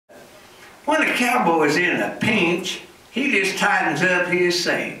When a cowboy's in a pinch, he just tightens up his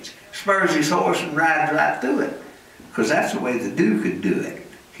cinch, spurs his horse and rides right through it. 'Cause that's the way the Duke could do it.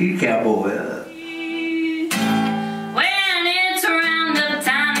 He'd cowboy up. When it's roundup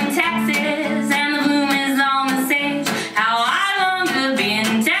time in Texas and the bloom is on the stage, how I long to be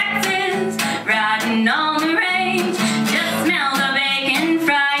in Texas, riding on the range. Just smell the bacon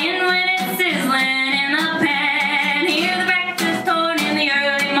frying when it's sizzling in the pan. Hear the breakfast horn in the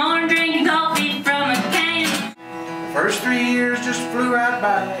early morning, drinking coffee from a can. The first 3 years just flew right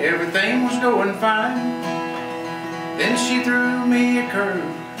by, everything was going fine. Then she threw me a curve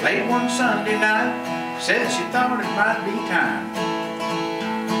late one Sunday night, said she thought it might be time.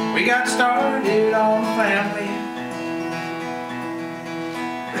 We got started on a family.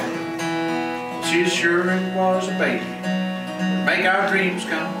 She sure was a baby, would make our dreams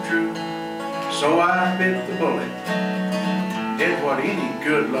come true. So I bit the bullet, did what any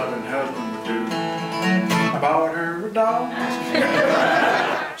good loving husband would do. I bought her a dog.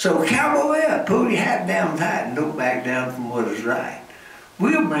 So cowboy up, pull your hat down tight and don't back down from what is right.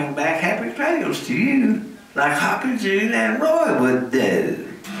 We'll bring back happy trails to you, like Hoppy June and Roy would do.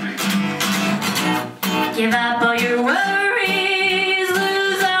 Give up all your worries,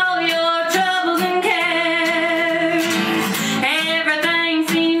 lose all your troubles and cares. Everything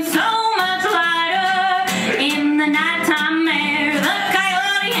seems so much lighter in the nighttime air. The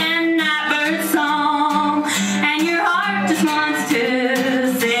coyote and nightbird song, and your heart just wants to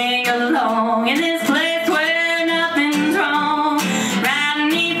sing along in this place where nothing's wrong. Right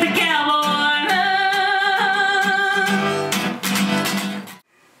beneath the cowboy moon.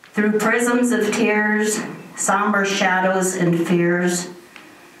 Through prisms of tears, somber shadows and fears,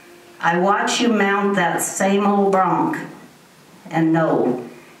 I watch you mount that same old bronc and know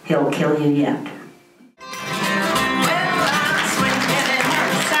he'll kill you yet.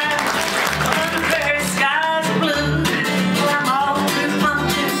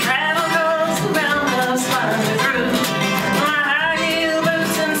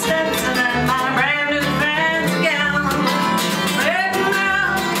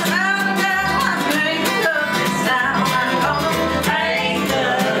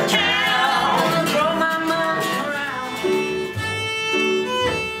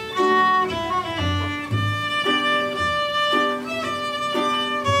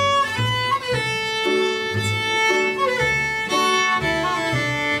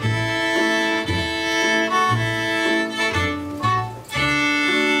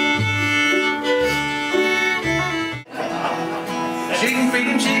 She can feed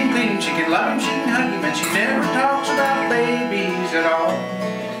him, she can clean him, she can love him, she can hug him, and she never talks about babies at all.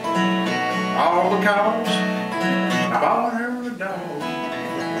 All because I bought her a dog.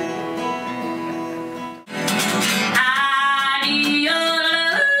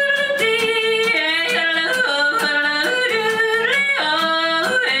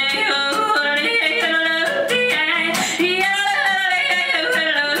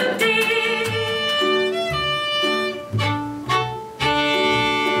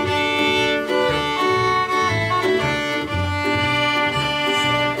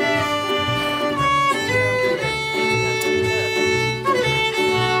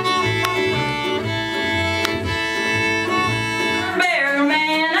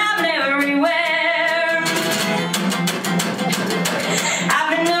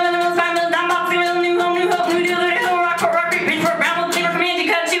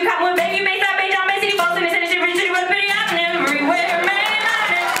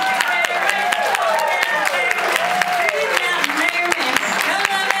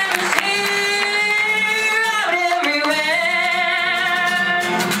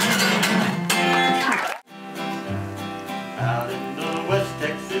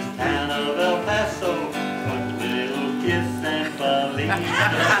 Ha ha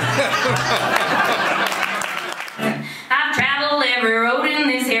ha!